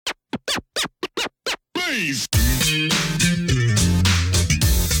bass.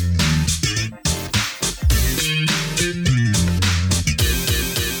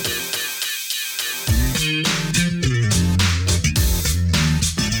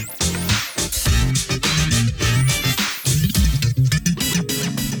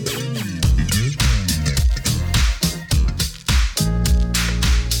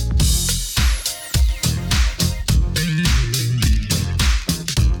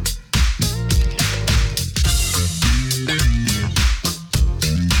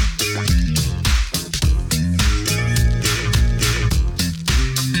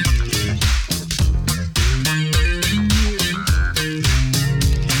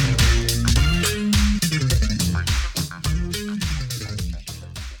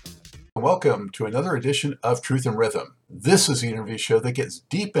 Welcome to another edition of Truth and Rhythm. This is the interview show that gets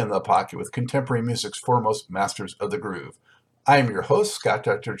deep in the pocket with contemporary music's foremost masters of the groove. I am your host, Scott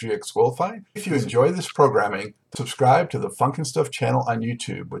Dr. GX Goldfine. If you enjoy this programming, subscribe to the Funk and Stuff channel on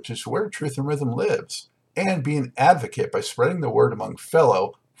YouTube, which is where Truth and Rhythm lives, and be an advocate by spreading the word among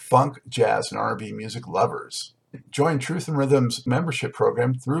fellow funk, jazz, and R&B music lovers. Join Truth and Rhythm's membership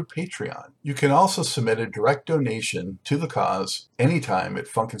program through Patreon. You can also submit a direct donation to the cause anytime at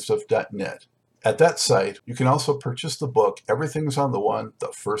funkandstuff.net. At that site, you can also purchase the book Everything's on the One, The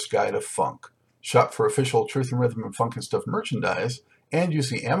First Guide of Funk. Shop for official Truth and Rhythm and Funk and Stuff merchandise, and use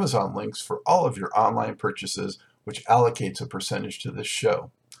the Amazon links for all of your online purchases, which allocates a percentage to this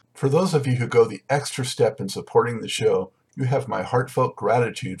show. For those of you who go the extra step in supporting the show, you have my heartfelt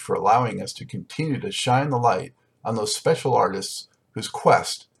gratitude for allowing us to continue to shine the light on those special artists whose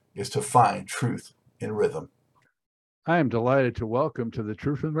quest is to find truth in rhythm. I am delighted to welcome to the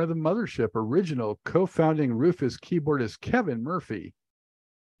Truth and Rhythm Mothership original co-founding Rufus keyboardist Kevin Murphy.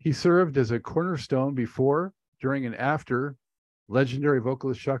 He served as a cornerstone before, during, and after legendary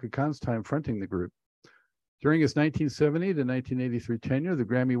vocalist Chaka Khan's time fronting the group. During his 1970 to 1983 tenure, the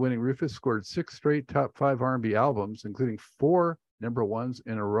Grammy-winning Rufus scored 6 straight top 5 R&B albums, including 4 number ones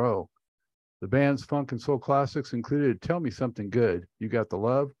in a row. The band's funk and soul classics included Tell Me Something Good, You Got the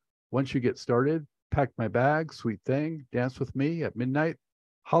Love, Once You Get Started, Pack My Bag, Sweet Thing, Dance With Me at Midnight,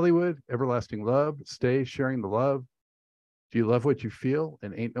 Hollywood, Everlasting Love, Stay, Sharing the Love, Do You Love What You Feel,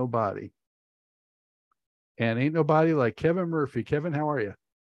 and Ain't Nobody. And ain't nobody like Kevin Murphy. Kevin, how are you?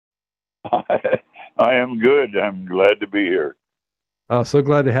 I am good. I'm glad to be here. So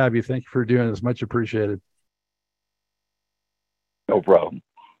glad to have you. Thank you for doing this. Much appreciated. No problem.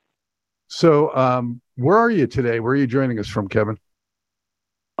 So, where are you today? Where are you joining us from, Kevin?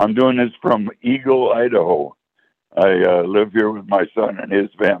 I'm doing this from Eagle, Idaho. I live here with my son and his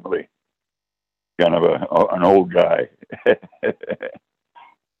family. Kind of an old guy.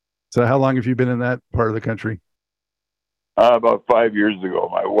 So how long have you been in that part of the country? About 5 years ago.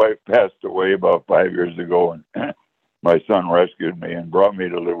 My wife passed away about 5 years ago, and my son rescued me and brought me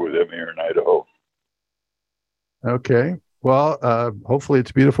to live with him here in Idaho. Okay. Well, hopefully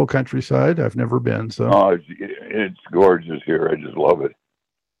it's beautiful countryside. I've never been, so. Oh, it's gorgeous here. I just love it.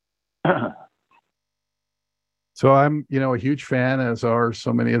 So I'm, a huge fan, as are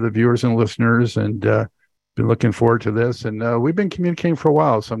so many of the viewers and listeners, and been looking forward to this. And we've been communicating for a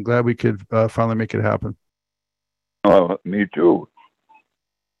while, so I'm glad we could finally make it happen. Me too.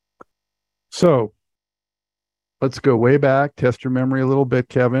 So let's go way back, test your memory a little bit,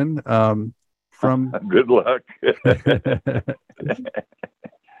 Kevin. From Good luck.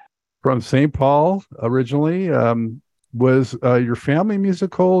 From St. Paul originally. Was your family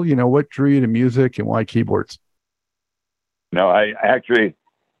musical? What drew you to music and why keyboards? No, I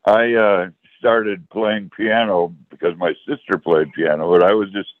started playing piano because my sister played piano, but I was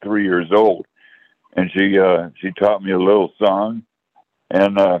just 3 years old, and she taught me a little song,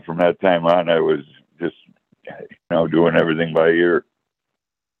 and from that time on, I was just doing everything by ear.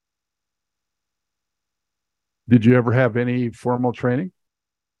 Did you ever have any formal training?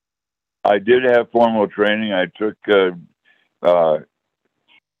 I did have formal training. I took,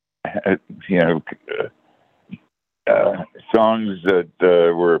 songs that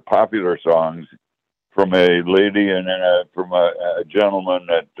were popular songs from a lady and then from a gentleman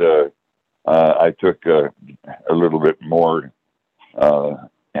that I took a little bit more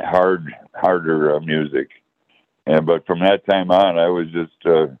harder music. But from that time on, I was just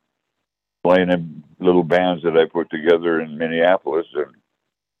playing in little bands that I put together in Minneapolis, and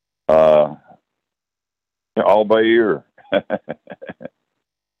all by ear.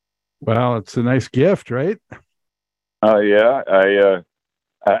 Well, it's a nice gift, right? Yeah,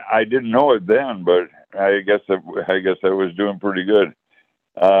 I didn't know it then, but I guess I was doing pretty good.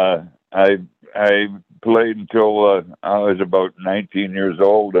 I played until I was about 19 years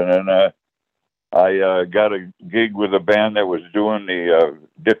old, and then I got a gig with a band that was doing the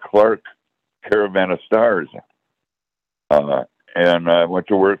Dick Clark Caravan of Stars, and I went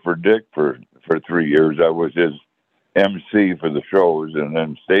to work for Dick for 3 years. I was his MC for the shows, and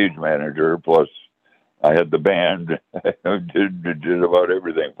then stage manager. Plus, I had the band. I did about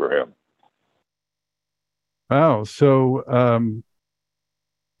everything for him. Wow. So,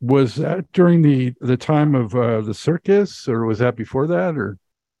 was that during the time of the circus, or was that before that, or?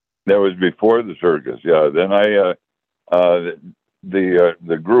 That was before the circus. Yeah. Then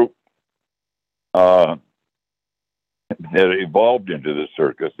the group that evolved into the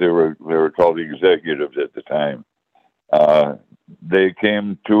circus. They were called the Executives at the time. They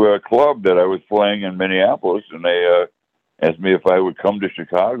came to a club that I was playing in Minneapolis, and they asked me if I would come to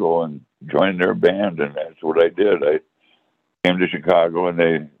Chicago and join their band, and that's what I did. I came to Chicago,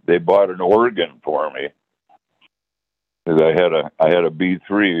 and they bought an organ for me because I had a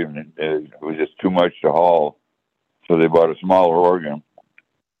B3, and it was just too much to haul, so they bought a smaller organ,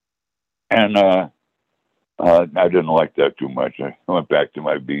 and I didn't like that too much. I went back to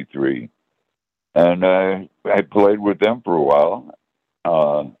my B3, and I played with them for a while.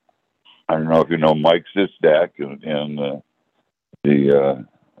 I don't know if you know Mike Sistak and the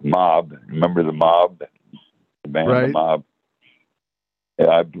Mob. Remember the Mob? The band, Right. The Mob.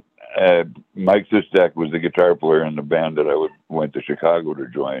 Yeah, Mike Sistak was the guitar player in the band that I went to Chicago to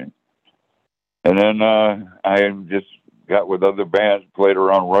join. And then I just got with other bands, played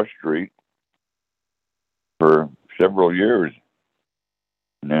around Rush Street for several years.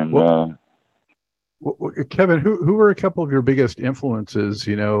 And then, Kevin, who were a couple of your biggest influences,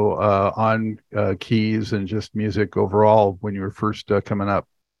 on keys and just music overall when you were first coming up?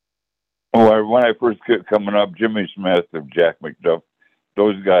 when I first got coming up, Jimmy Smith and Jack McDuff,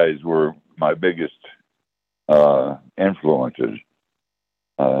 those guys were my biggest influences.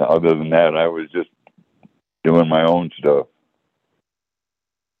 Other than that, I was just doing my own stuff.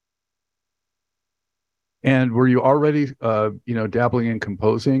 And were you already, dabbling in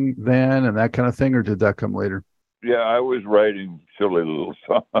composing then and that kind of thing, or did that come later? Yeah, I was writing silly little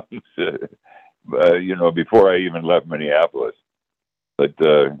songs, before I even left Minneapolis. But,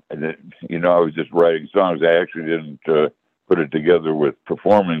 I was just writing songs. I actually didn't put it together with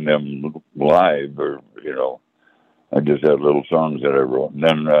performing them live I just had little songs that I wrote. And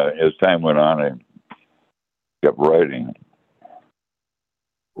then as time went on, I kept writing.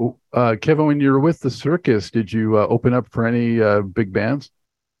 Kevin, when you were with the circus, did you open up for any big bands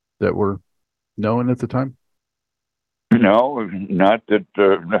that were known at the time? No, not that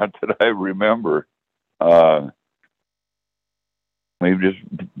I remember.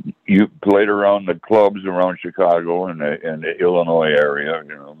 You played around the clubs around Chicago and the Illinois area,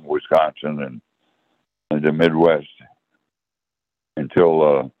 Wisconsin and the Midwest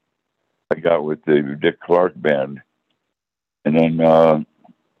until I got with the Dick Clark band, and then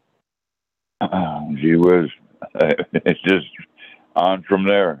it's just on from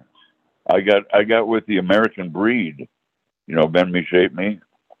there. I got with the American Breed, Bend Me, Shape Me,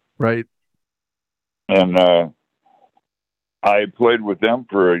 right? And I played with them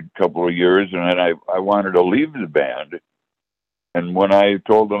for a couple of years, and then I wanted to leave the band. And when I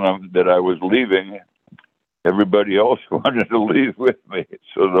told them that I was leaving, everybody else wanted to leave with me.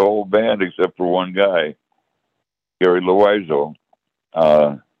 So the whole band, except for one guy, Gary Loizo,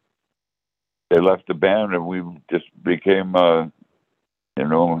 they left the band, and we just became,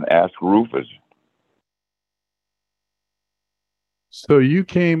 Ask Rufus. So you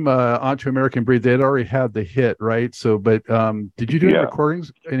came onto American Breed. They had already had the hit, right? So, but did you do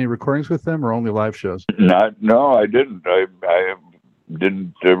any recordings with them, or only live shows? No, I didn't. I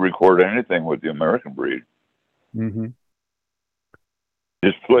didn't record anything with the American Breed. Mm-hmm.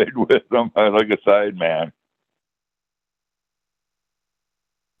 Just played with them like a sideman.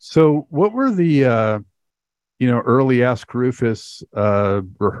 So, what were the early Ask Rufus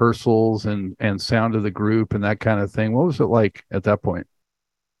rehearsals and sound of the group and that kind of thing? What was it like at that point?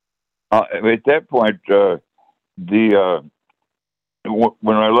 At that point, when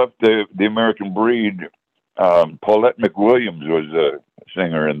I left the American Breed, Paulette McWilliams was a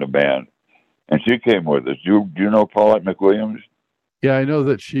singer in the band, and she came with us. Do you know Paulette McWilliams? Yeah, I know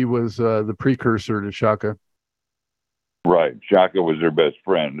that she was the precursor to Shaka. Right, Shaka was her best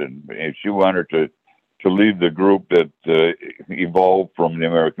friend, and she wanted to leave the group that evolved from the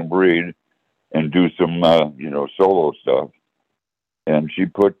American Breed and do some, solo stuff. And she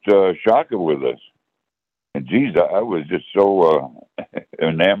put Shaka with us. And geez, I was just so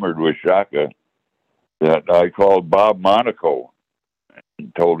enamored with Shaka that I called Bob Monaco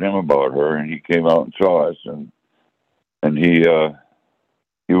and told him about her, and he came out and saw us, and he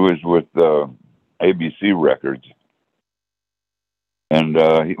was with ABC Records, and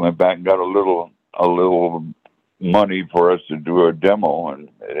he went back and got a little money for us to do a demo, and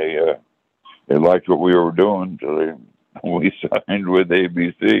they liked what we were doing, so we signed with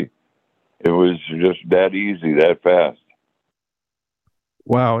ABC. It was just that easy, that fast.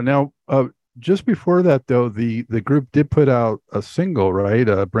 Wow. Now, just before that, though, the group did put out a single, right?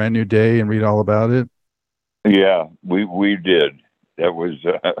 A Brand New Day and Read All About It. Yeah, we did. That was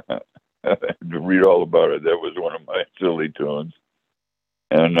to Read All About It. That was one of my silly tunes.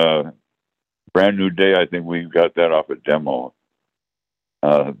 And Brand New Day, I think we got that off a demo.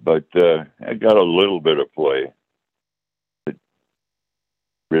 But I got a little bit of play. It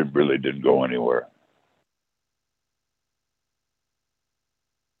really didn't go anywhere.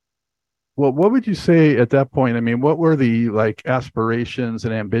 Well, what would you say at that point? I mean, what were the like aspirations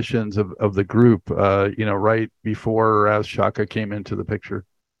and ambitions of the group, right before or as Shaka came into the picture?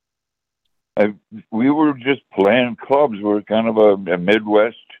 We were just playing clubs. We were kind of a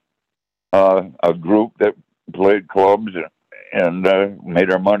Midwest a group that played clubs and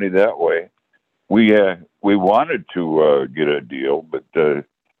made our money that way. We wanted to get a deal, but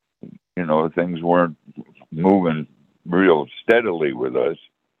things weren't moving real steadily with us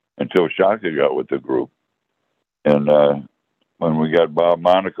until Shaka got with the group. And when we got Bob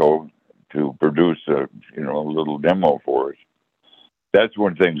Monaco to produce a little demo for us, that's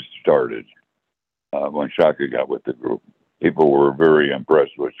when things started. When Shaka got with the group, people were very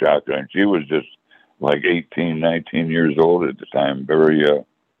impressed with Shaka, and she was just like 18, 19 years old at the time, very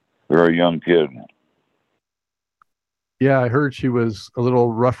young kid. Yeah, I heard she was a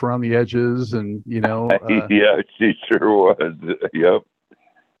little rough around the edges, and yeah, she sure was. Yep.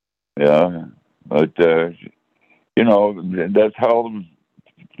 Yeah, but that's how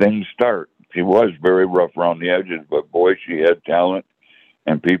things start. She was very rough around the edges, but boy, she had talent,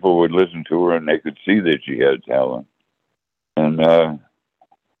 and people would listen to her, and they could see that she had talent. And on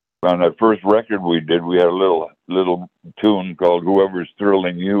that first record we did, we had a little tune called "Whoever's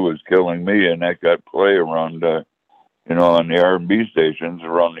Thrilling You Is Killing Me," and that got play around, on the R&B stations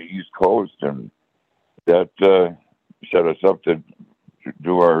around the East Coast, and that set us up to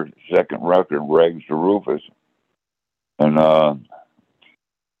do our second record, "Rags to Rufus," and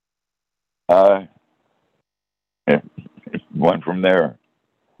it went from there.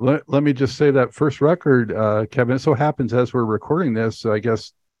 Let me just say that first record, Kevin, it so happens as we're recording this, I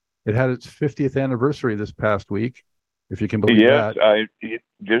guess it had its 50th anniversary this past week, if you can believe that. Yes,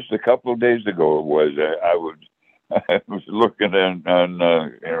 just a couple of days ago it was. I was looking on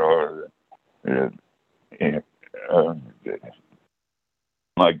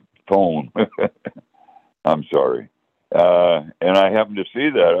my phone. I'm sorry. And I happened to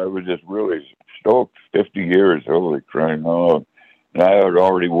see that. I was just really stoked. 50 years, holy crying out. And I had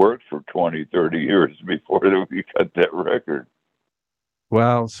already worked for 20, 30 years before we got that record.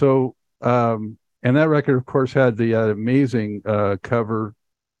 Wow. So, and that record, of course, had the amazing cover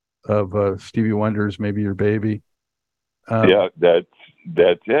of Stevie Wonder's "Maybe Your Baby." Yeah, that's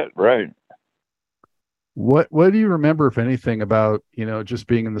it, right? What do you remember, if anything, about just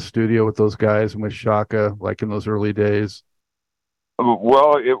being in the studio with those guys and with Shaka, like in those early days?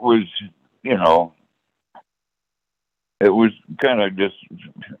 Well, it was it was kind of just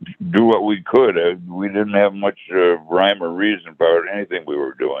do what we could. We didn't have much rhyme or reason about anything we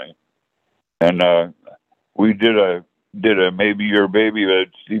were doing, and we did a "Maybe Your Baby," a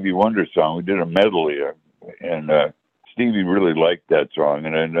Stevie Wonder song. We did a medley, and Stevie really liked that song.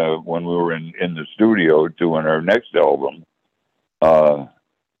 And then when we were in the studio doing our next album,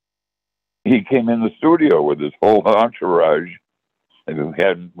 he came in the studio with his whole entourage.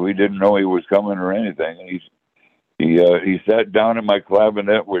 And we didn't know he was coming or anything. And he sat down in my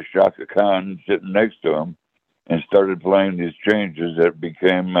clavinet with Shaka Khan sitting next to him and started playing these changes that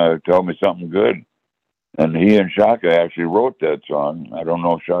became "Tell Me Something Good." And he and Shaka actually wrote that song. I don't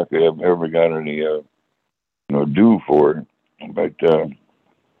know if Shaka ever got any due for it, but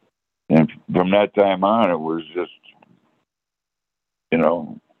and from that time on, it was just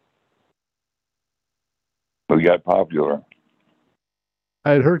we got popular.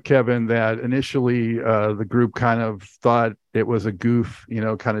 I had heard, Kevin, that initially the group kind of thought it was a goof,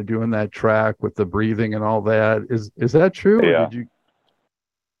 kind of doing that track with the breathing and all that. Is that true? Yeah. Or did you...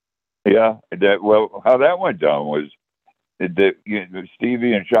 Yeah. How that went down was that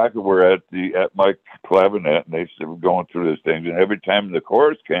Stevie and Shaka were at my clavinet, and they were going through this thing. And every time the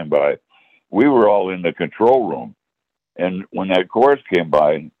chorus came by, we were all in the control room. And when that chorus came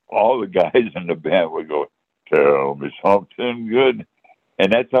by, all the guys in the band would go, "Tell me something good."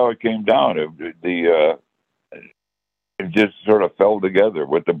 And that's how it came down. It just sort of fell together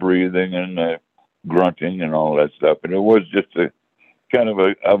with the breathing and grunting and all that stuff. And it was just a kind of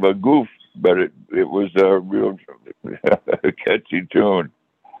a goof, but it was a real catchy tune.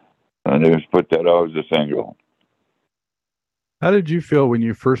 And they just put that out as a single. How did you feel when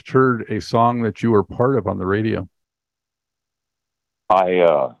you first heard a song that you were part of on the radio? I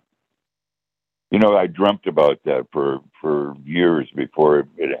I dreamt about that for years before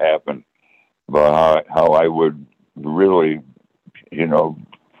it happened, about how I would really,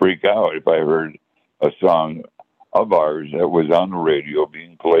 freak out if I heard a song of ours that was on the radio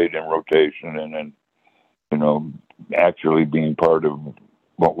being played in rotation and actually being part of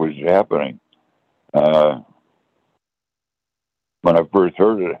what was happening. When I first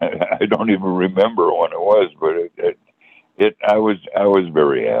heard it, I don't even remember when it was, but I was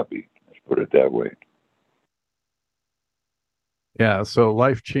very happy. Let's put it that way. Yeah, so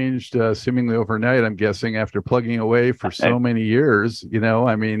life changed seemingly overnight, I'm guessing, after plugging away for so many years.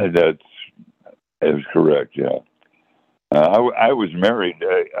 I mean, that is correct. Yeah, I was married.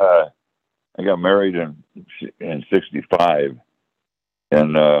 I got married in '65,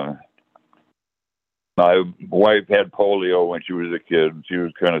 and my wife had polio when she was a kid. She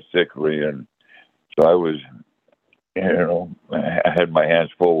was kind of sickly, and so I was, I had my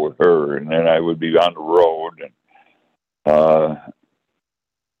hands full with her, and then I would be on the road, and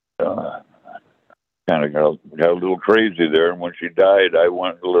kind of got a little crazy there. And when she died, I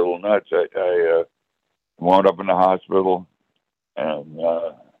went a little nuts. I wound up in the hospital, and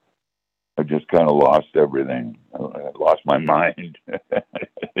I just kind of lost everything. I lost my mind,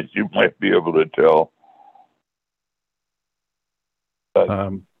 as you might be able to tell.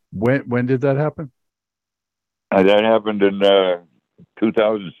 But, when did that happen? That happened in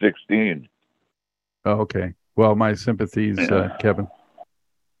 2016. Oh, okay. Well, my sympathies, Kevin.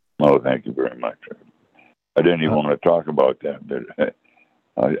 Oh, thank you very much. I didn't even want to talk about that. But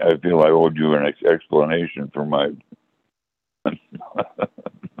I feel I owed you an explanation for my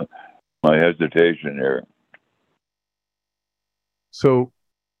my hesitation here. So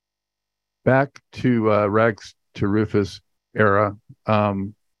back to Rags to Rufus era.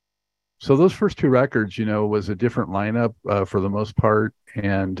 So those first two records, was a different lineup for the most part,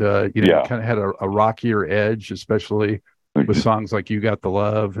 and kind of had a rockier edge, especially with songs like "You Got the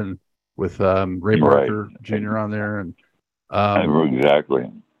Love" and with Ray Barker Jr. on there, and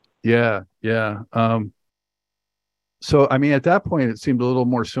exactly. Yeah. So I mean, at that point, it seemed a little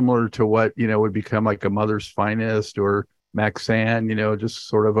more similar to what would become like a Mother's Finest or Maxan, just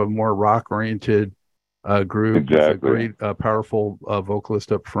sort of a more rock oriented group with a great, powerful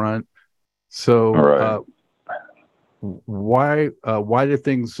vocalist up front. So, why did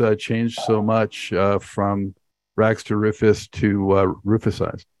things change so much from Rags to Rufus to Rufus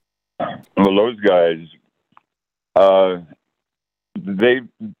Eyes? Well, those guys,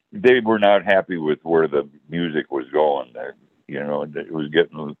 they were not happy with where the music was going. There, it was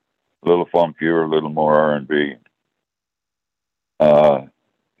getting a little funkier, a little more R&B.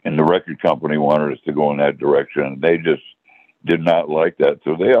 And the record company wanted us to go in that direction. They just did not like that,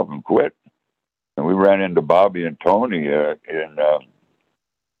 so they up and quit. And we ran into Bobby and Tony at a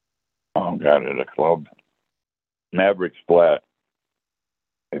club, Maverick's Flat.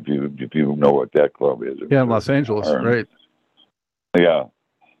 If you know what that club is. Yeah, in Los Angeles, right? Yeah.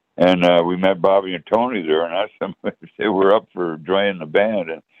 And we met Bobby and Tony there, and asked them if they were up for joining the band.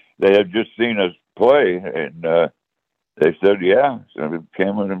 And they had just seen us play, and they said, yeah. So we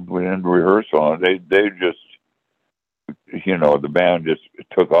came in and went into rehearsal, and they just, the band just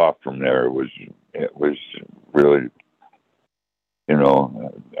took off from there. It was really,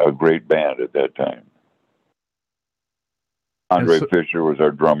 a great band at that time. Andre Fisher was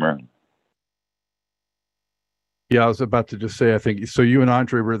our drummer. Yeah, I was about to just say, I think, so you and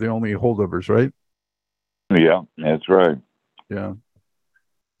Andre were the only holdovers, right? Yeah, that's right. Yeah.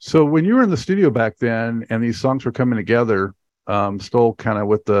 So when you were in the studio back then and these songs were coming together, still kind of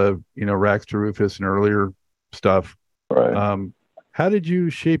with the, Rags to Rufus and earlier stuff, right. How did you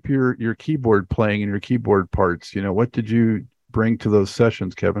shape your keyboard playing and your keyboard parts? What did you bring to those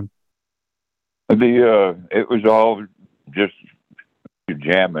sessions, Kevin? It was all just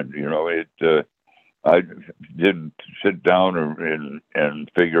jamming, I didn't sit down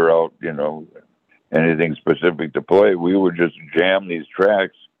and figure out, anything specific to play. We would just jam these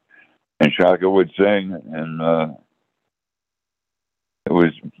tracks, and Shaka would sing, and it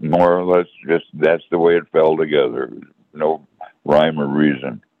was more or less just that's the way it fell together. No rhyme or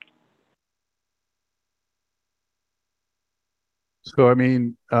reason. So, I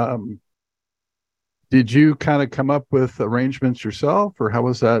mean, did you kind of come up with arrangements yourself, or how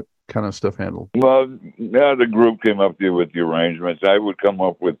was that kind of stuff handled? Well, yeah, the group came up with the arrangements. I would come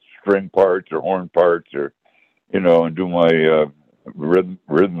up with string parts or horn parts, or and do my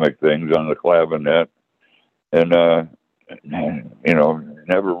rhythmic things on the clavinet, and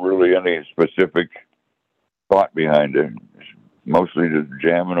never really any specific thought behind it. Mostly just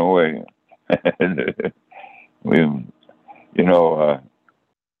jamming away, and that's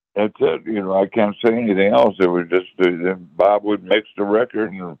it. I can't say anything else. It was just Bob would mix the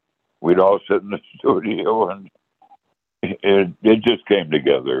record, and we'd all sit in the studio, and it just came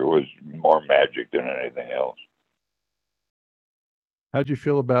together. It was more magic than anything else. How'd you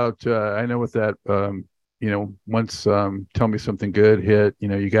feel about? I know with that, once "Tell Me Something Good" hit,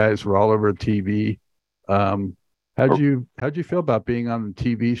 you guys were all over TV. How'd you feel about being on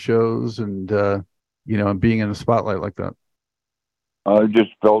TV shows and and being in the spotlight like that? I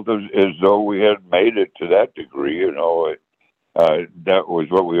just felt as though we had made it to that degree. That was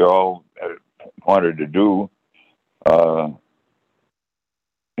what we all wanted to do.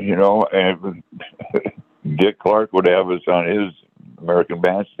 And Dick Clark would have us on his American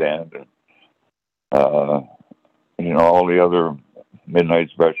Bandstand, and all the other midnight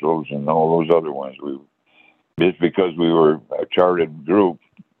specials and all those other ones. Just because we were a charted group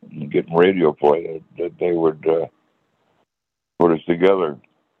and getting radio play, that they would put us together.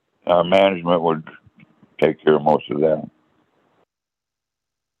 Our management would take care of most of that.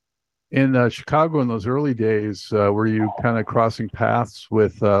 In Chicago in those early days, were you kind of crossing paths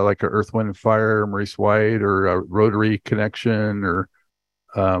with like a Earth, Wind and Fire, Maurice White, or a Rotary connection, or?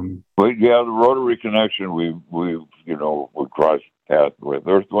 But yeah, the Rotary connection we would cross paths with.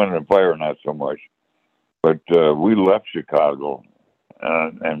 Earth, Wind and Fire, not so much. But we left Chicago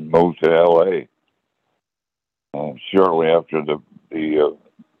and moved to L.A. Shortly after the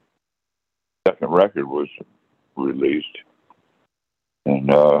second record was released,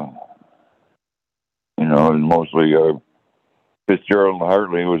 and and mostly Fitzgerald and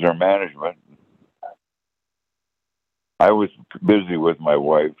Hartley was our management. I was busy with my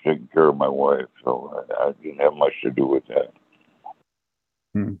wife, taking care of my wife, so I didn't have much to do with that.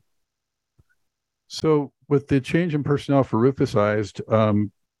 Hmm. So, with the change in personnel for Rufusized,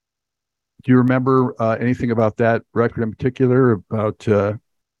 do you remember anything about that record in particular? About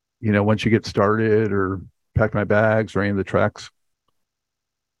once you get started, or Pack My Bags, or any of the tracks?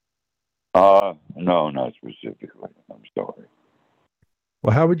 No, not specifically. I'm sorry.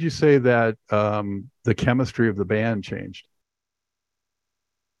 Well, how would you say that the chemistry of the band changed?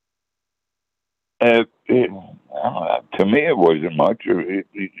 To me, it wasn't much.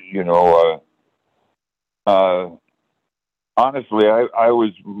 Honestly, I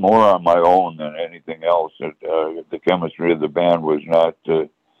was more on my own than anything else. The chemistry of the band was not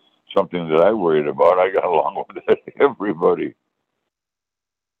something that I worried about. I got along with everybody.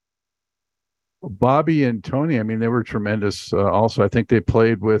 Bobby and Tony, I mean, they were tremendous. Also, I think they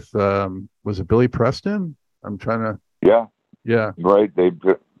played with, was it Billy Preston? I'm trying to. Yeah. Right. They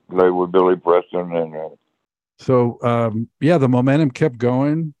played with Billy Preston, and so the momentum kept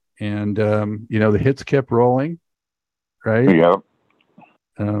going, and the hits kept rolling, right? Yeah.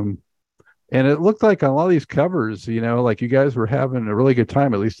 And it looked like on a lot of these covers, like you guys were having a really good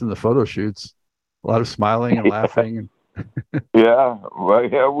time, at least in the photo shoots. A lot of smiling and laughing. Yeah, well,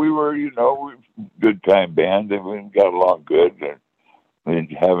 yeah, we were, good time band, and we got along good, and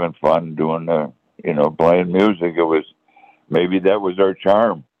having fun doing playing music. It was, maybe that was our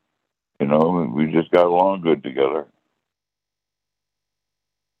charm. We just got along good together.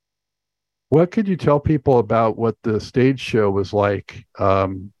 What could you tell people about what the stage show was like,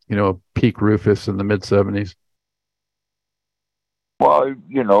 peak Rufus in the mid-'70s? Well,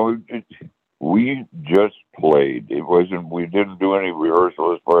 we just played. It wasn't, we didn't do any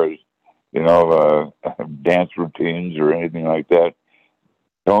rehearsal as far as, dance routines or anything like that.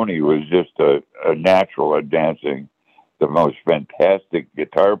 Tony was just a natural at dancing, the most fantastic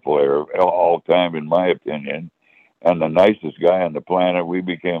guitar player of all time, in my opinion, and the nicest guy on the planet. We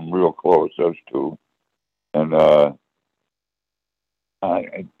became real close, those two. And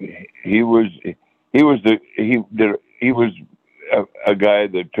he was a guy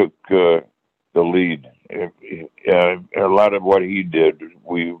that took the lead. A lot of what he did,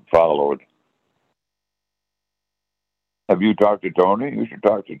 we followed. Have you talked to Tony? You should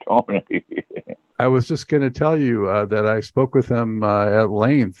talk to Tony. I was just going to tell you that I spoke with him at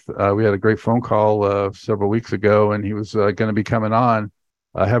length. We had a great phone call several weeks ago, and he was going to be coming on.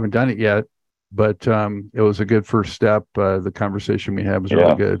 I haven't done it yet, but it was a good first step. The conversation we had was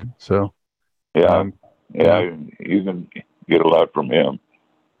really good. So, you can get a lot from him.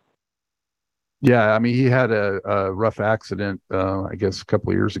 Yeah, I mean, he had a rough accident, I guess, a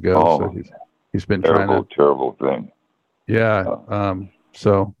couple of years ago. So he's been terrible thing. Yeah.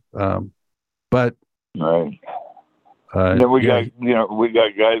 So But right. And then we got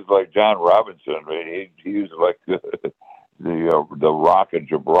guys like John Robinson. I mean, he's like the Rock of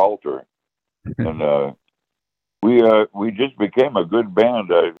Gibraltar, and we just became a good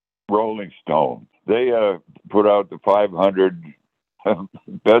band. Rolling Stone, they put out the 500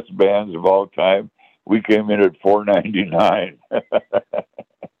 best bands of all time. We came in at 499,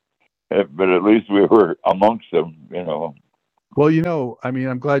 but at least we were amongst them, Well, I mean,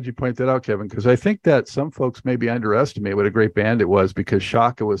 I'm glad you pointed that out, Kevin, because I think that some folks maybe underestimate what a great band it was because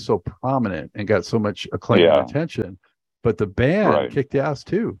Shaka was so prominent and got so much acclaim and attention. But the band kicked ass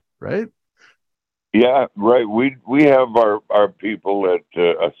too, right? Yeah, right. We have our people that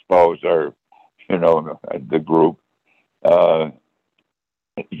espouse our, the group. But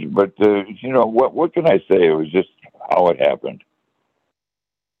what can I say? It was just how it happened.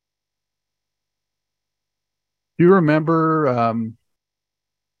 Do you remember,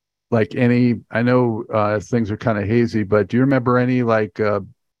 like any? I know things are kind of hazy, but do you remember any like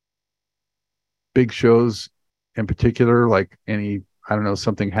big shows in particular? Like any, I don't know,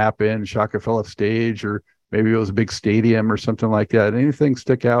 something happened, Shaka fell off stage, or maybe it was a big stadium or something like that. Anything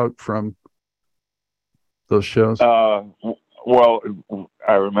stick out from those shows? Well,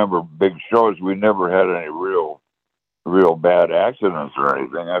 I remember big shows. We never had any real bad accidents or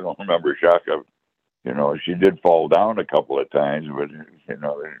anything. I don't remember Shaka. She did fall down a couple of times, but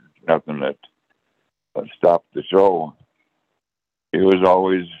nothing that stopped the show. She was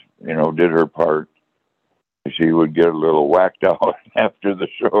always, did her part. She would get a little whacked out after the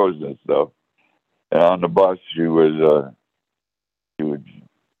shows and stuff. And on the bus, she would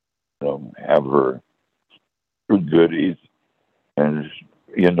have her goodies. And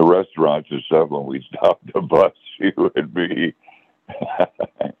in the restaurants and stuff, when we stopped the bus, she would be.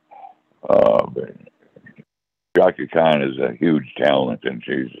 Shaka Khan is a huge talent, and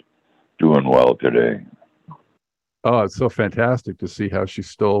she's doing well today. Oh, it's so fantastic to see how she's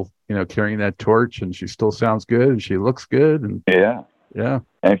still, carrying that torch, and she still sounds good, and she looks good, and yeah,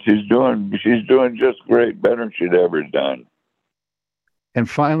 and she's doing just great, better than she'd ever done. And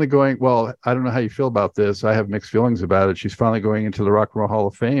finally well, I don't know how you feel about this. I have mixed feelings about it. She's finally going into the Rock and Roll Hall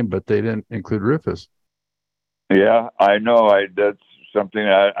of Fame, but they didn't include Rufus. Yeah, I know. That's something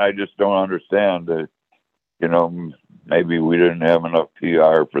I just don't understand. Maybe we didn't have enough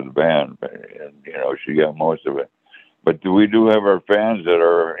PR for the band, and she got most of it. But we do have our fans that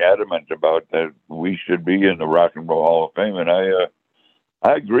are adamant about that we should be in the Rock and Roll Hall of Fame, and I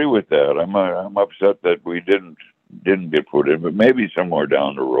agree with that. I'm upset that we didn't get put in, but maybe somewhere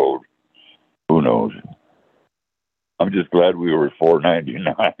down the road. Who knows? I'm just glad we were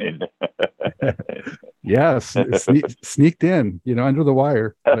 499. Yes, sneaked in, under the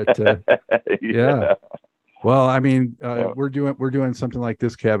wire. But yeah. Well, I mean, we're doing something like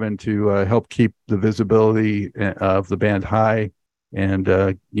this, Kevin, to help keep the visibility of the band high, and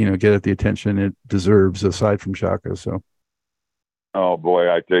get it the attention it deserves. Aside from Shaka, so. Oh boy,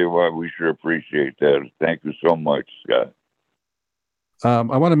 I tell you what, we sure appreciate that. Thank you so much, Scott. I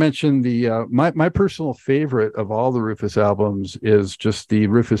want to mention the my personal favorite of all the Rufus albums is just the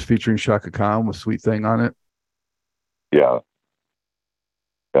Rufus featuring Shaka Khan with "Sweet Thing" on it. Yeah.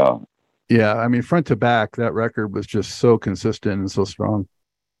 Yeah, I mean, front to back, that record was just so consistent and so strong.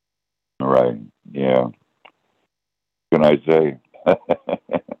 Right. Yeah. What can I say?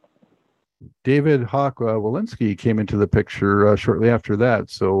 David Hawk Walensky came into the picture shortly after that.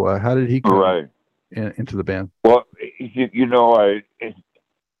 So how did he come into the band? Well, I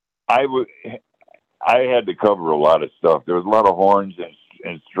had to cover a lot of stuff. There was a lot of horns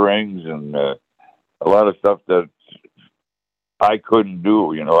and strings and a lot of stuff that I couldn't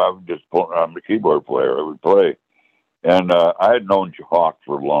do. I'm a keyboard player. I would play, and I had known Hawk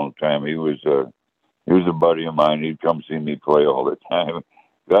for a long time. He was a buddy of mine. He'd come see me play all the time.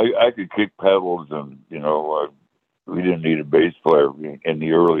 I could kick pedals, and we didn't need a bass player in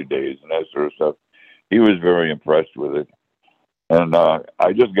the early days and that sort of stuff. He was very impressed with it, and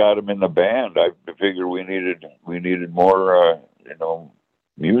I just got him in the band. I figured we needed more,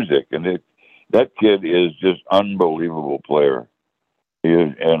 music, and that kid is just unbelievable player. He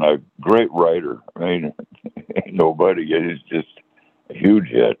is, and a great writer. I mean, ain't nobody. He's just a huge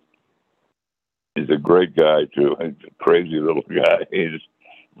hit. He's a great guy too. He's a crazy little guy. He's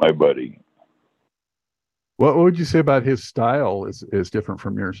my buddy. What would you say about his style is different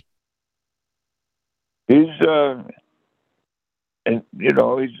from yours? He's I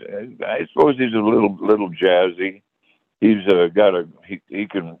suppose he's a little jazzy. He's he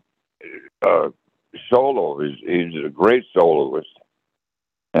can solo. He's a great soloist,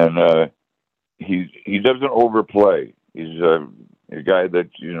 and he doesn't overplay. He's a guy that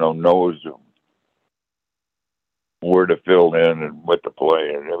knows where to fill in and what to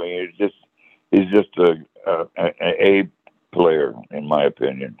play. And I mean, he's just a player in my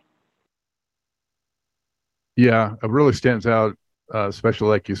opinion. Yeah, it really stands out, especially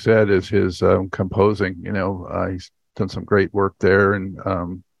like you said, is his composing. He's done some great work there, and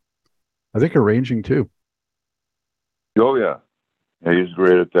I think arranging too. Oh yeah, he's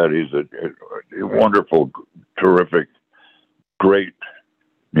great at that. He's a wonderful, terrific, great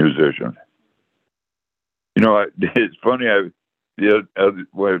musician. It's funny.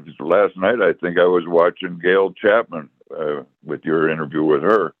 Last night I think I was watching Gail Chapman with your interview with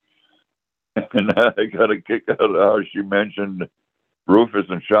her, and I got a kick out of how she mentioned Rufus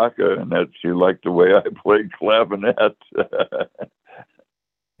and Shaka, and that she liked the way I played clavinet.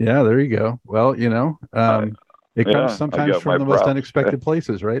 Yeah, there you go. Well, it comes sometimes from the most unexpected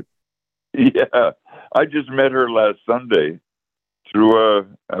places, right? Yeah, I just met her last Sunday through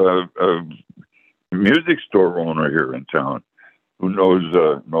a music store owner here in town who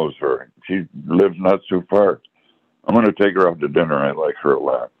knows her. She lives not too far. I'm going to take her out to dinner. I like her a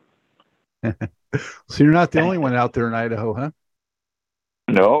lot. So you're not the only one out there in Idaho, huh?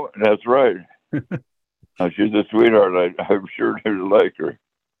 No, that's right. She's a sweetheart. I'm sure you'd like her.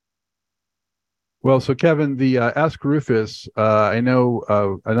 Well, so Kevin, the Ask Rufus, I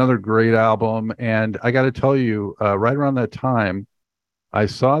know another great album, and I got to tell you, right around that time, I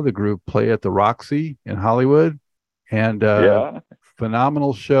saw the group play at the Roxy in Hollywood, and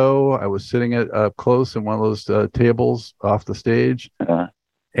phenomenal show. I was sitting up close in one of those tables off the stage,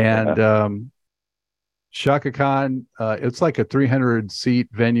 and Shaka Khan, it's like a 300-seat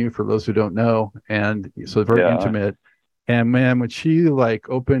venue for those who don't know, and so very intimate. And man, when she like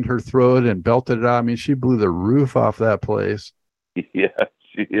opened her throat and belted it out, I mean, she blew the roof off that place. Yeah,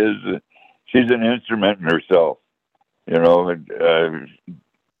 she is. She's an instrument in herself. She's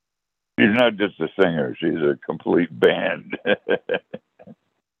not just a singer; she's a complete band.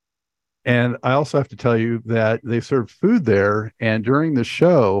 And I also have to tell you that they served food there, and during the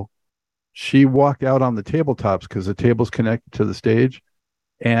show, she walked out on the tabletops because the table's connected to the stage,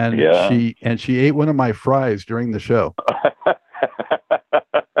 and she ate one of my fries during the show.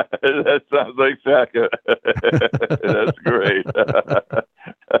 That sounds like Shaka. That's great.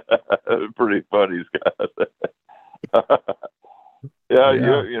 Pretty funny, Scott.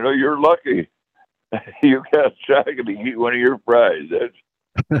 You're lucky. You got Shaka to eat one of your fries.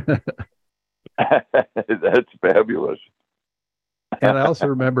 That's fabulous. And I also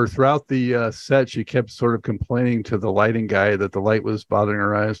remember throughout the set, she kept sort of complaining to the lighting guy that the light was bothering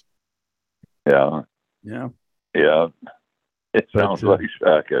her eyes. Yeah. It sounds like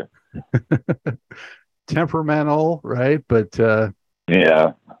Shaka. Temperamental, right? But I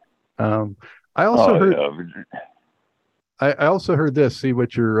also heard. I also heard this. See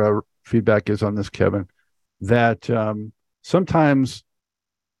what your feedback is on this, Kevin. That sometimes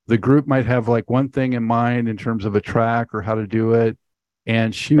the group might have like one thing in mind in terms of a track or how to do it,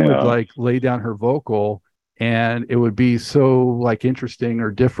 and she would like lay down her vocal, and it would be so like interesting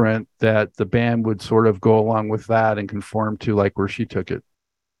or different that the band would sort of go along with that and conform to like where she took it.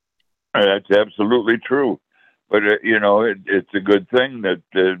 That's absolutely true. But it's a good thing that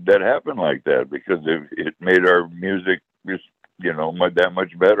happened like that, because it made our music just that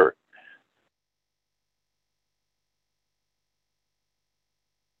much better.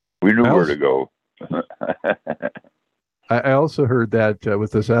 We knew where to go. I also heard that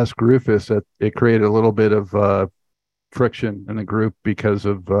with this Ask Rufus, that it created a little bit of friction in the group because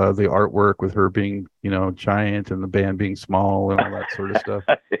of the artwork with her being, giant and the band being small and all that sort of stuff.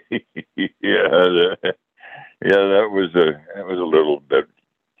 That was a little bit.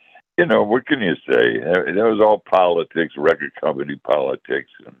 What can you say? That was all politics, record company politics,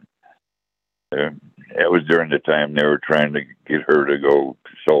 and it was during the time they were trying to get her to go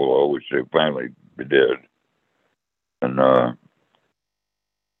solo, which they finally did. And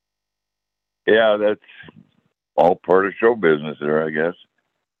that's all part of show business there, I guess.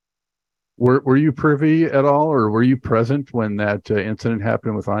 Were you privy at all, or were you present when that incident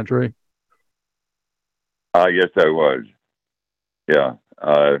happened with Andre? Yes, I was. Yeah,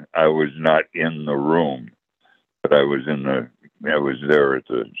 I was not in the room, but I was there at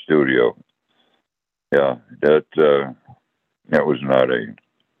the studio. Yeah, that was not a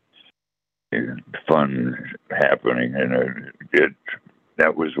fun happening, and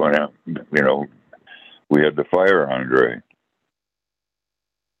that was when we had to fire Andre.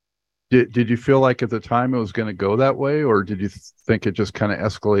 Did you feel like at the time it was going to go that way, or did you think it just kind of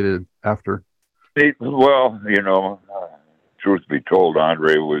escalated after? Truth be told,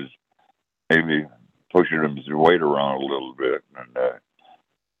 Andre was maybe pushing his weight around a little bit, and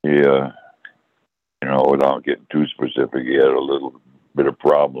he, without getting too specific, he had a little bit of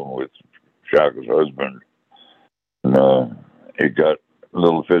problem with Shaka's husband, and it got a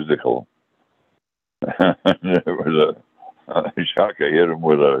little physical. There was Shaka hit him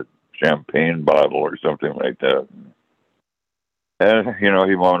with a champagne bottle or something like that, and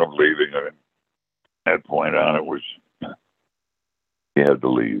he wound up leaving. At that point on, he had to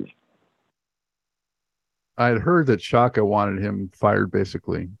leave. I had heard that Shaka wanted him fired,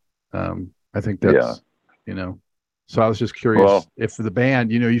 basically. I think that's, so I was just curious if the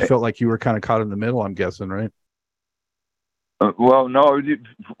band, you felt like you were kind of caught in the middle, I'm guessing, right? Well, no,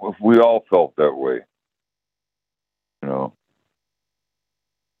 we all felt that way,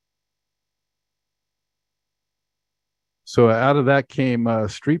 So out of that came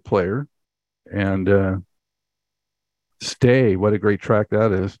Street Player and Stay. What a great track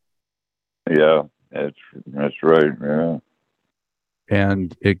that is. Yeah, that's right. Yeah.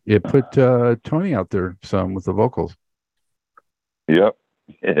 And it put Tony out there some with the vocals. Yep.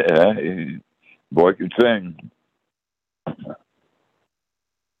 Yeah. Boy could sing.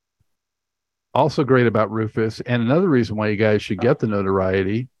 Also great about Rufus, and another reason why you guys should get the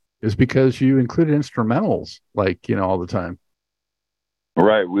notoriety is because you included instrumentals, all the time.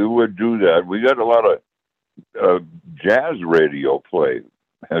 Right, we would do that. We got a lot of jazz radio play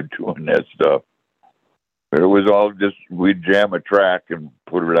doing that stuff. It was all just we'd jam a track and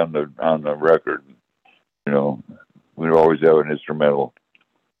put it on the record. We'd always have an instrumental.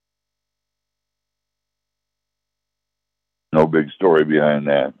 No big story behind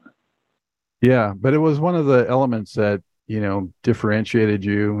that. Yeah, but it was one of the elements that differentiated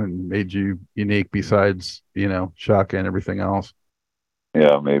you and made you unique. Besides Shaka and everything else.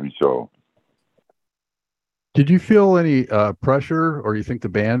 Yeah, maybe so. Did you feel any pressure, or you think the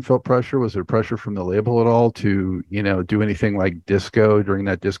band felt pressure? Was there pressure from the label at all to, do anything like disco during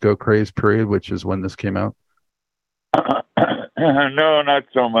that disco craze period, which is when this came out? No, not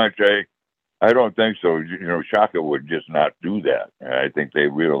so much. I don't think so. Shaka would just not do that. I think they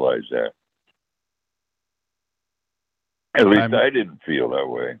realized that. At least I didn't feel that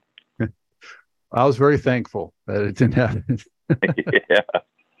way. I was very thankful that it didn't happen. Yeah.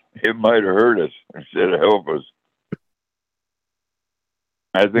 It might have hurt us instead of help us.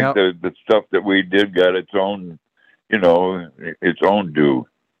 I think the stuff that we did got its own, its own due.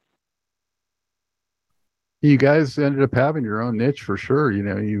 You guys ended up having your own niche for sure.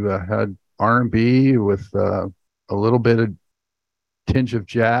 You had R&B with a little bit of tinge of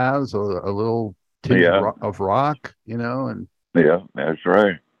jazz, a little tinge of rock, and yeah, that's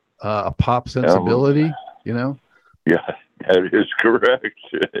right. A pop sensibility, Yeah, that is correct.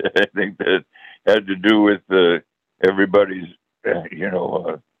 I think that had to do with everybody's,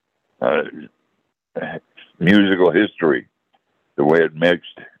 musical history, the way it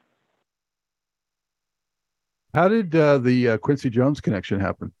mixed. How did the Quincy Jones connection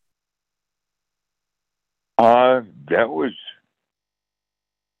happen? That was,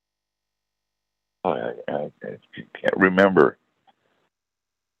 I can't remember.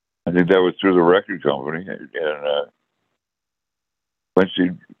 I think that was through the record company, and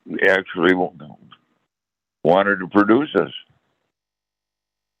Quincy actually wanted to produce us.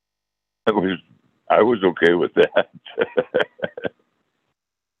 I was okay with that.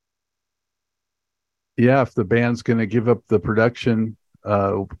 Yeah, if the band's going to give up the production,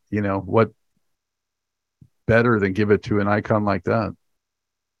 what better than give it to an icon like that?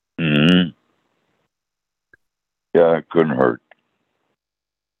 Mm-hmm. Yeah, it couldn't hurt.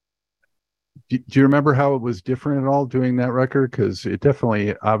 Do you remember how it was different at all doing that record? Because it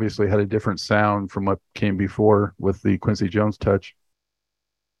definitely, obviously, had a different sound from what came before with the Quincy Jones touch.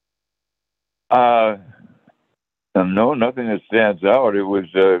 No, nothing that stands out. It was,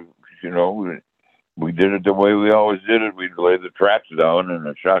 we did it the way we always did it. We'd lay the tracks down, and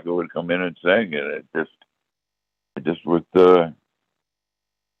the Shaka would come in and sing, and it just with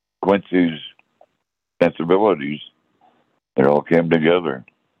Quincy's sensibilities, it all came together.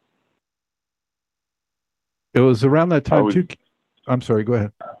 It was around that time too. I'm sorry, go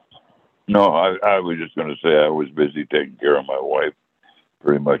ahead. No, I was just going to say I was busy taking care of my wife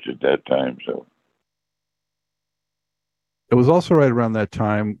pretty much at that time. So it was also right around that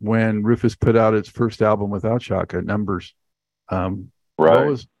time when Rufus put out its first album without Shaka, Numbers. Right.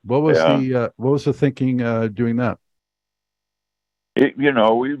 What was the thinking doing that? We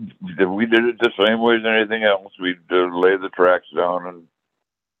did it the same way as anything else. We'd lay the tracks down and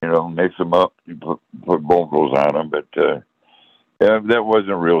mix them up, put vocals on them, but that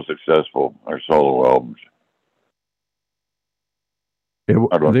wasn't real successful, our solo albums.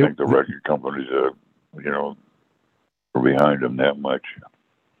 I don't think the record companies were behind them that much.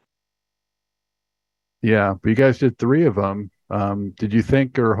 Yeah, but you guys did three of them. Did you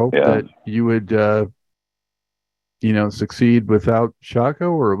think or hope that you would, succeed without Shaka,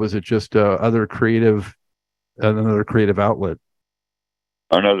 or was it just another creative outlet?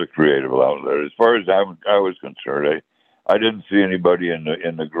 Another creative outlet. As far as I was concerned, I didn't see anybody in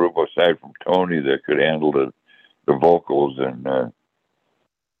the group aside from Tony that could handle the vocals, and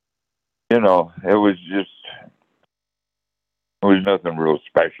it was nothing real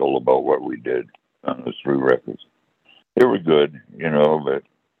special about what we did on those three records. They were good, but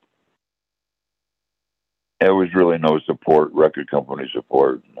there was really no record company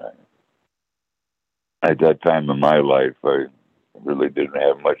support. At that time in my life, I really didn't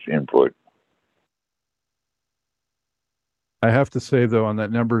have much input. I have to say, though, on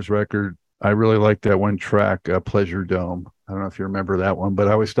that Numbers record, I really liked that one track, Pleasure Dome. I don't know if you remember that one, but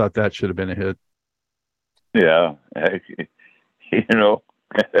I always thought that should have been a hit. Yeah.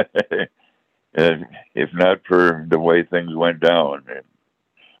 If not for the way things went down,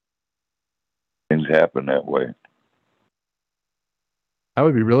 things happen that way. I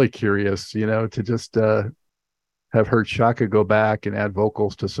would be really curious, to just have heard Shaka go back and add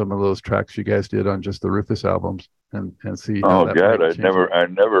vocals to some of those tracks you guys did on just the Rufus albums and see. Oh God, I never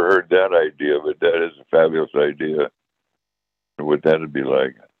heard that idea, but that is a fabulous idea. What that'd be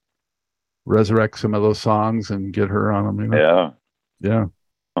like. Resurrect some of those songs and get her on them. Yeah.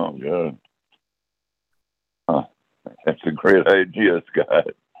 Oh God. Huh. That's a great idea, Scott.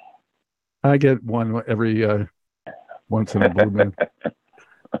 I get one every once in a blue moon.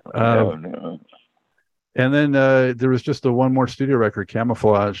 No. And then there was just the one more studio record,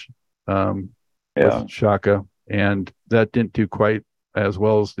 Camouflage, with Shaka, and that didn't do quite as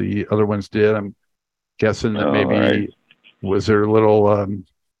well as the other ones did. I'm guessing that maybe was there a little,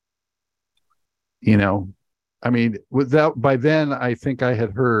 by then I think I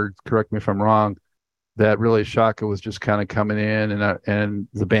had heard, correct me if I'm wrong, that really Shaka was just kind of coming in, and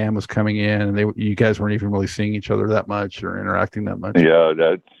the band was coming in, and you guys weren't even really seeing each other that much or interacting that much. Yeah,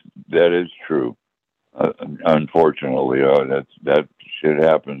 that is true. Unfortunately, that shit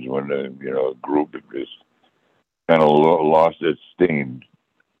happens when a group just kind of lost its steam.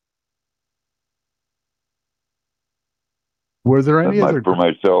 Were there any other? For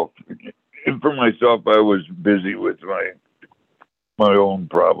myself, I was busy with my own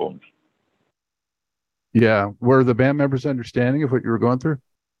problems. Yeah, were the band members understanding of what you were going through?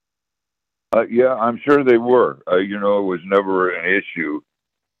 Yeah, I'm sure they were. It was never an issue,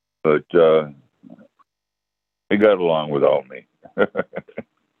 but they got along without me.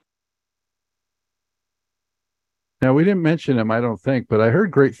 Now, we didn't mention him, I don't think, but I heard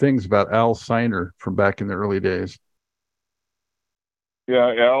great things about Al Siner from back in the early days.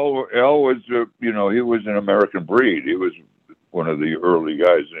 Yeah, Al was, he was an American Breed. He was one of the early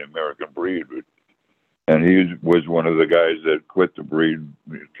guys in American Breed, and he was one of the guys that quit the Breed,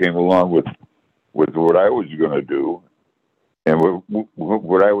 came along with what I was going to do. And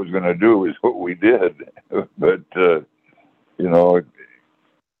what I was going to do is what we did. But,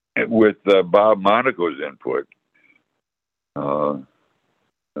 with Bob Monaco's input, and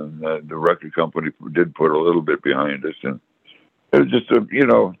the record company did put a little bit behind us. And it was just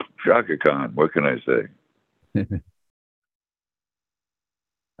Shaka Khan. What can I say?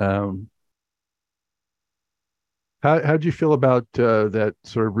 How'd you feel about that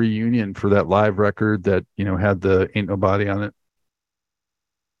sort of reunion for that live record that had the Ain't Nobody on it?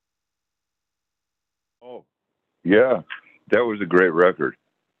 Oh, yeah, that was a great record.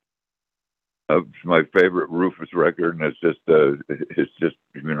 It's my favorite Rufus record, and it's just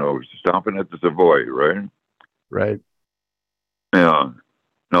stomping at the Savoy, right? Right. Yeah.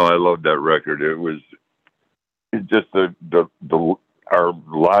 No, I loved that record. It's just our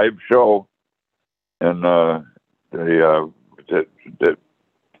live show, and the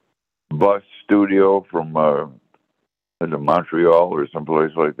bus studio from Montreal or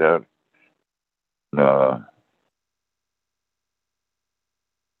someplace like that.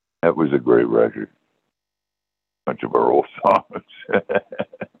 That was a great record. A bunch of our old songs.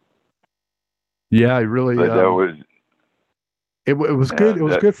 Yeah, I really. But that was. It was good. It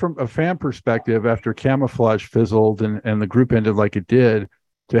was good from a fan perspective after Camouflage fizzled and the group ended like it did,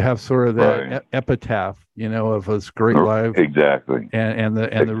 to have sort of that epitaph, of this great live. Exactly. And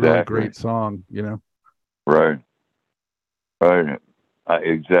the really great song, Right. Right.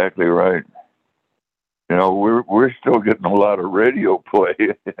 Exactly right. We're still getting a lot of radio play.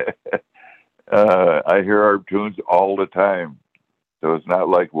 I hear our tunes all the time, so it's not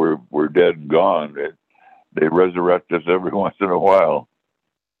like we're dead and gone. They resurrect us every once in a while.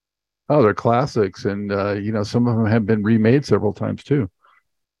 Oh, they're classics, and some of them have been remade several times too.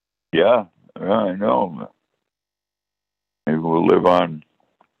 Yeah, I know. Maybe we'll live on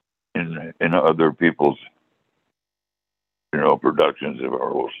in other people's productions of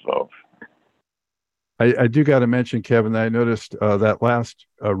our old stuff. I do got to mention, Kevin, that I noticed that last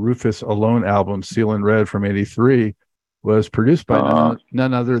Rufus Alone album, Seal in Red from '83, was produced by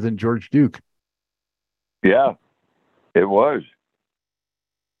none other than George Duke. Yeah, it was.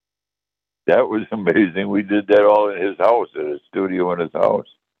 That was amazing. We did that all in his house, at his studio in his house.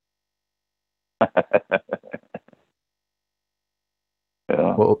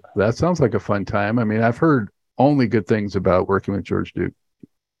 Yeah. Well, that sounds like a fun time. I mean, I've heard only good things about working with George Duke.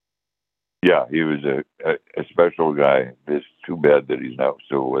 Yeah, he was a special guy. It's too bad that he's not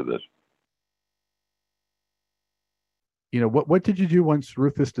still with us. What did you do once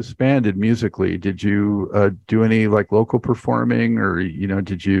Rufus disbanded musically? Did you do any like local performing, or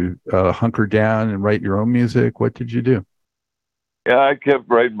did you hunker down and write your own music? What did you do? Yeah, I kept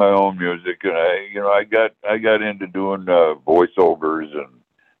writing my own music, and I got into doing voiceovers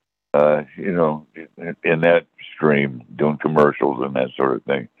and in that stream, doing commercials and that sort of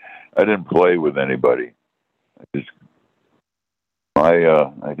thing. I didn't play with anybody.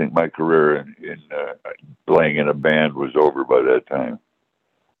 I think my career in playing in a band was over by that time.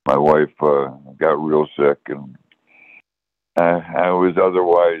 My wife got real sick, and I was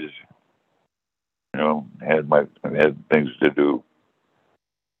otherwise, had things to do.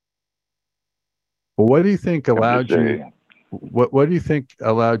 Well, what do you think allowed you? What do you think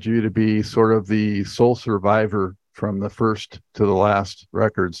allowed you to be sort of the sole survivor from the first to the last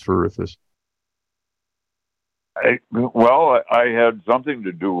records for Rufus? I had something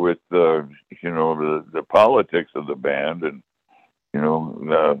to do with the politics of the band, and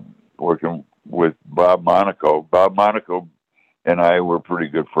working with Bob Monaco. Bob Monaco and I were pretty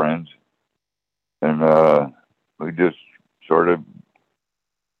good friends, and we just sort of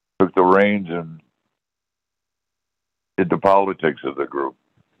took the reins and did the politics of the group.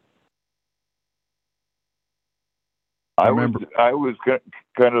 I was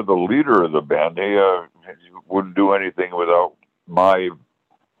kind of the leader of the band. They wouldn't do anything without my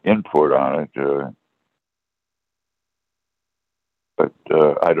input on it. But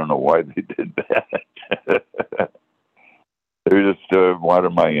I don't know why they did that. They just wanted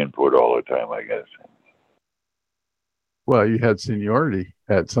my input all the time, I guess. Well, you had seniority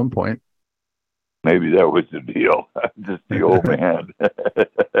at some point. Maybe that was the deal. I'm just the old man.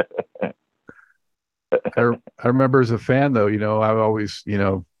 I remember as a fan, though, I always,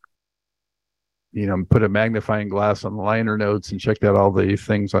 put a magnifying glass on the liner notes and checked out all the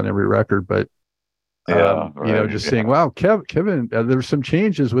things on every record. But, seeing, wow, Kevin, there's some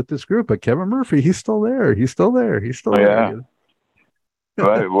changes with this group, but Kevin Murphy, he's still there. He's still there. He's still there.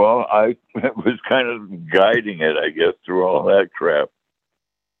 Right. Well, I was kind of guiding it, I guess, through all that crap.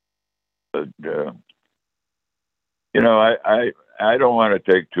 But, I don't want to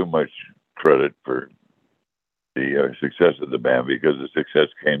take too much credit for the success of the band, because the success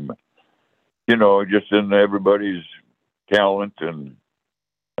came, just in everybody's talent and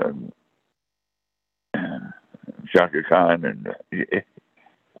Shaka Khan, and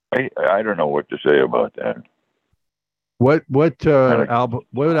I don't know what to say about that. What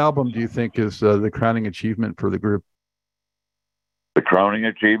album do you think is the crowning achievement for the group? The crowning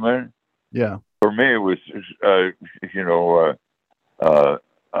achievement? Yeah. For me, it was,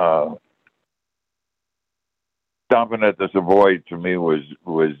 Stomping at the Savoy, to me, was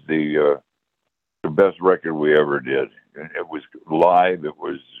the best record we ever did. It was live. It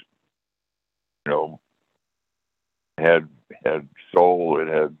was, had soul.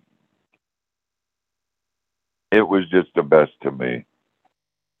 It was just the best to me.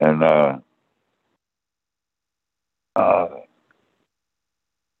 And the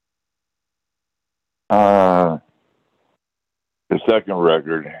second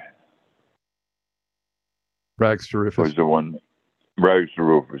record, Rags to Rufus, was the one. Rags to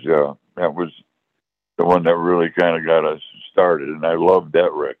Rufus, yeah, that was the one that really kind of got us started, and I loved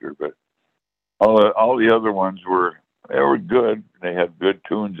that record. But all the other ones were good. They had good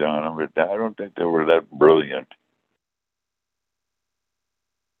tunes on them, but I don't think they were that brilliant.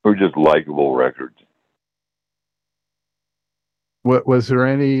 They were just likable records. What was there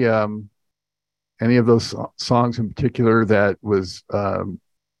any of those songs in particular that was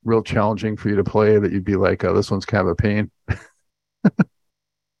real challenging for you to play, that you'd be like, oh, this one's kind of a pain?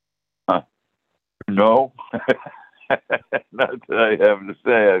 No. Not that I have to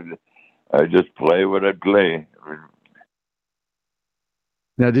say. I just play what I play.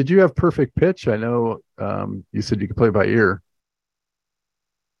 Now, did you have perfect pitch? I know you said you could play by ear.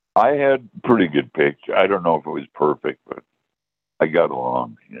 I had pretty good picture. I don't know if it was perfect, but I got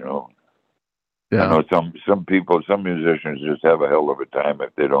along, Yeah. I know some people, some musicians just have a hell of a time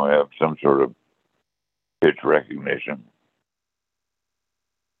if they don't have some sort of pitch recognition.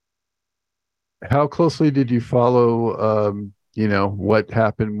 How closely did you follow, what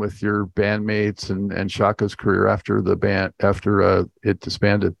happened with your bandmates and Shaka's career after it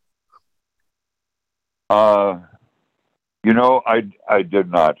disbanded? I did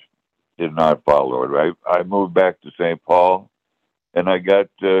not follow it. I moved back to St. Paul, and I got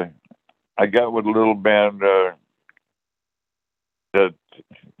with a little band, that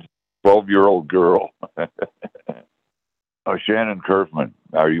 12-year-old girl. Oh, Shannon Kerfman.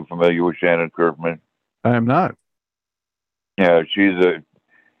 Are you familiar with Shannon Kerfman? I am not. Yeah, she's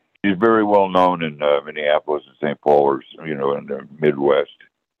very well known in Minneapolis and St. Paul, or in the Midwest.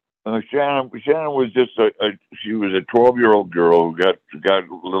 Shannon was just she was a 12-year-old girl who got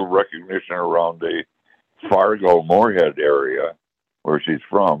a little recognition around the Fargo Moorhead area where she's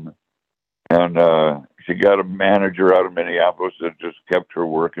from, and she got a manager out of Minneapolis that just kept her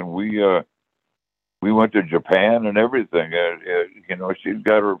working. We went to Japan and everything. She's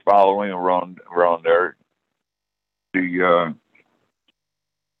got her following around there. She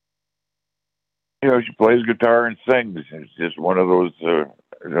plays guitar and sings. It's just one of those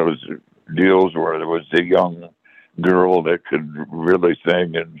deals where there was a young girl that could really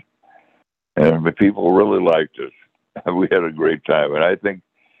sing, and the people really liked us. We had a great time, and I think,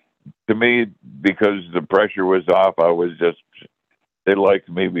 to me, because the pressure was off, they liked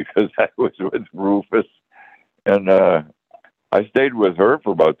me because I was with Rufus, and I stayed with her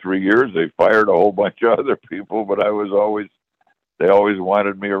for about 3 years. They fired a whole bunch of other people, but they always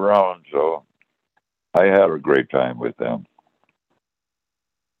wanted me around, so I had a great time with them.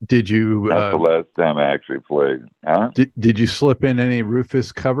 Did you? That's the last time I actually played. Huh? Did you slip in any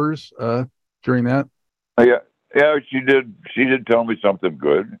Rufus covers during that? Yeah, she did. She did tell me something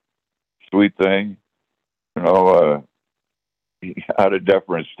good, sweet thing, out of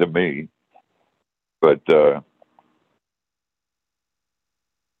deference to me. But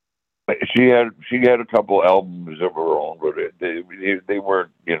she had a couple albums of her own, but they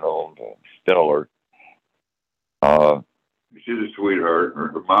weren't stellar. She's a sweetheart.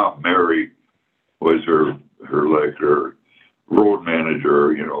 Her mom, Mary, was her road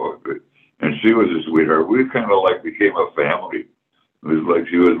manager, and she was a sweetheart. We kind of became a family. It was like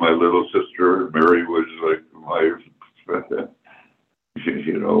she was my little sister. Mary was like my,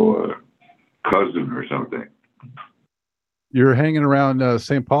 cousin or something. You're hanging around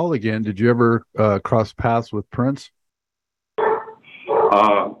St. Paul again. Did you ever cross paths with Prince?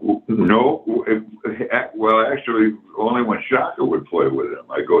 No. Well, actually, only when Shaka would play with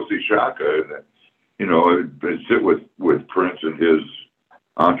him. I go see Shaka, and I'd sit with Prince and his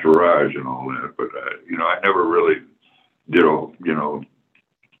entourage and all that. But I never really did,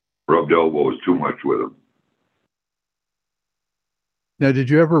 rubbed elbows too much with him. Now, did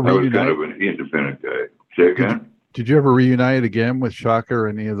you ever reunite? I was kind of an independent guy. Say again? Did you ever reunite again with Shaka or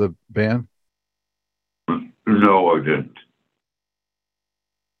any of the band? No, I didn't.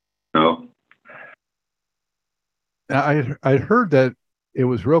 No. I heard that it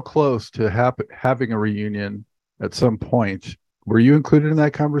was real close to having a reunion at some point. Were you included in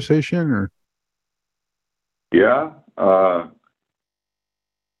that conversation, or? Yeah, I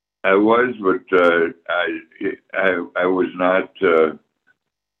was, but I was not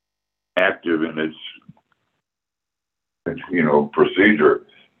active in its procedure.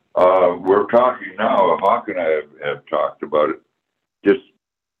 We're talking now. Hawk and I have talked about it. Just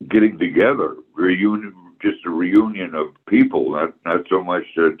getting together, just a reunion of people, not so much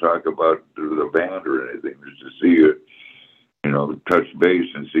to talk about the band or anything, just to see it, touch base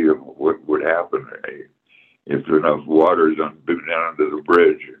and see what would happen if enough water's down to the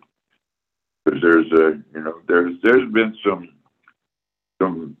bridge. Because there's been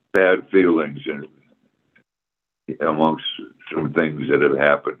some bad feelings amongst some things that have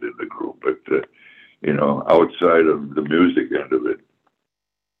happened in the group, but outside of the music end of it.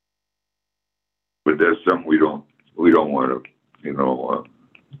 But that's something we don't want to,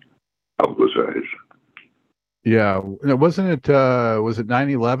 publicize. Yeah, wasn't it? Was it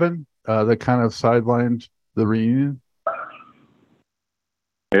 9/11 that kind of sidelined the reunion?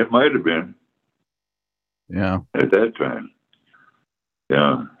 It might have been. Yeah. At that time.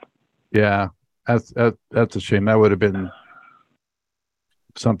 Yeah. Yeah, that's a shame. That would have been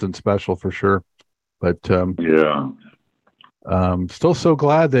something special for sure. But yeah. Still so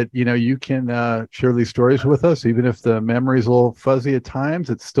glad that you can share these stories with us, even if the memory's a little fuzzy at times.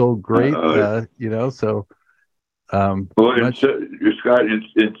 It's still great, so Well, Scott,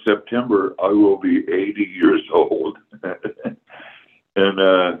 in September, I will be 80 years old.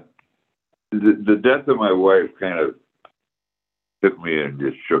 And the death of my wife kind of took me and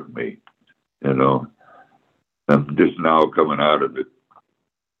just shook me, you know. I'm just now coming out of it.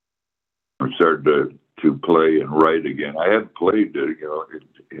 I'm starting to play and write again. I haven't played,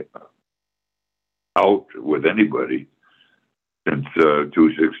 out with anybody since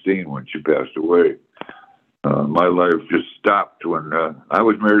 2016 when she passed away. My life just stopped when I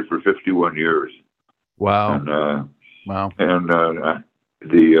was married for 51 years. Wow. And, wow. And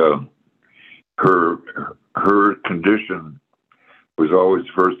her condition was always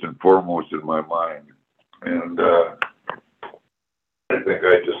first and foremost in my mind. And I think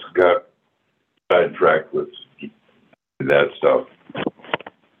I just got sidetracked with that stuff.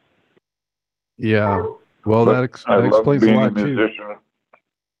 Yeah. Well, that explains a lot too.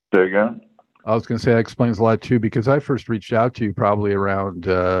 Say again? I was going to say that explains a lot too, because I first reached out to you probably around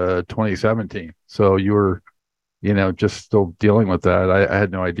 2017. So you were, just still dealing with that. I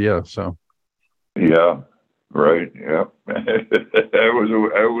had no idea. So. Yeah. Right. Yeah. I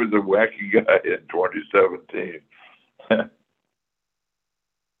was a wacky guy in 2017.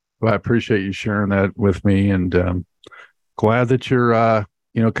 Well, I appreciate you sharing that with me, and glad that you're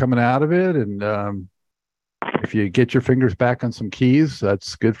coming out of it. And if you get your fingers back on some keys,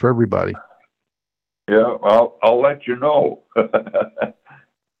 that's good for everybody. Yeah, I'll let you know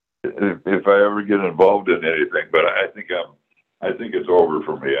if I ever get involved in anything. But I think it's over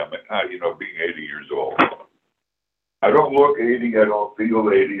for me. Being 80 years old. I don't look 80. I don't feel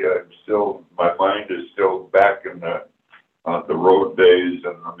 80. My mind is still back in the road days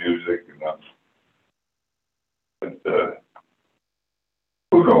and the music. And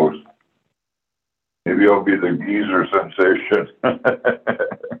who knows? Maybe I'll be the geezer sensation.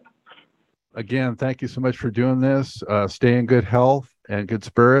 Again, thank you so much for doing this. Stay in good health and good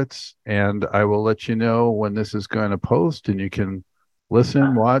spirits. And I will let you know when this is going to post, and you can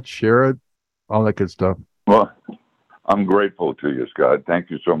listen, watch, share it, all that good stuff. Well, I'm grateful to you, Scott. Thank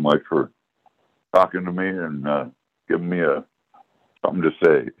you so much for talking to me and giving me something to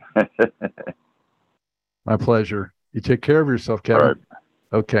say. My pleasure. You take care of yourself, Kevin. All right.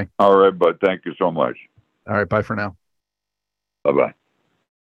 Okay. All right, bud. Thank you so much. All right. Bye for now. Bye-bye.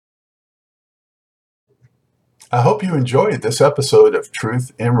 I hope you enjoyed this episode of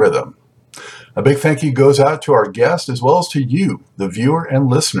Truth in Rhythm. A big thank you goes out to our guest as well as to you, the viewer and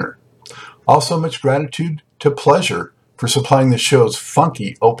listener. Also, much gratitude to Pleasure for supplying the show's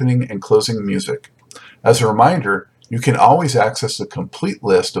funky opening and closing music. As a reminder, you can always access the complete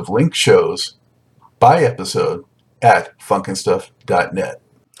list of linked shows by episode at funkandstuff.net.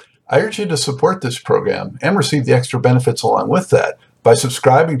 I urge you to support this program and receive the extra benefits along with that by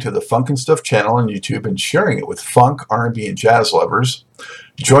subscribing to the Funk and Stuff channel on YouTube and sharing it with funk, R&B, and jazz lovers,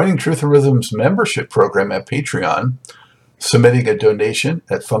 joining Truth and Rhythm's membership program at Patreon, submitting a donation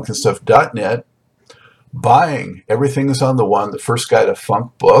at funkandstuff.net, buying Everything is on the One, the First Guide to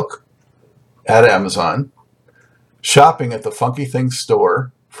Funk book at Amazon, shopping at the Funky Things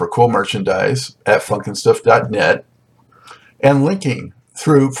store for cool merchandise at funkandstuff.net, and linking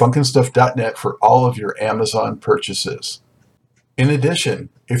through funkandstuff.net for all of your Amazon purchases. In addition,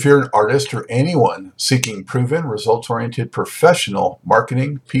 if you're an artist or anyone seeking proven, results-oriented professional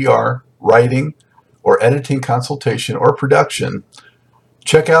marketing, PR, writing, or editing consultation or production,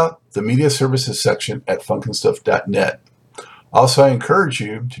 check out the media services section at funkandstuff.net. Also, I encourage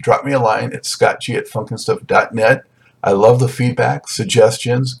you to drop me a line at scottg@funkandstuff.net. I love the feedback,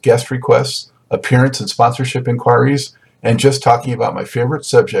 suggestions, guest requests, appearance and sponsorship inquiries, and just talking about my favorite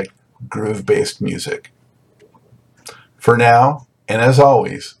subject, groove-based music. For now, and as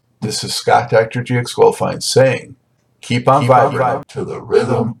always, this is Scott Dr. GX Goldfine saying, keep on vibing to the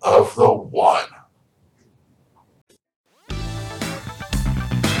rhythm of the one.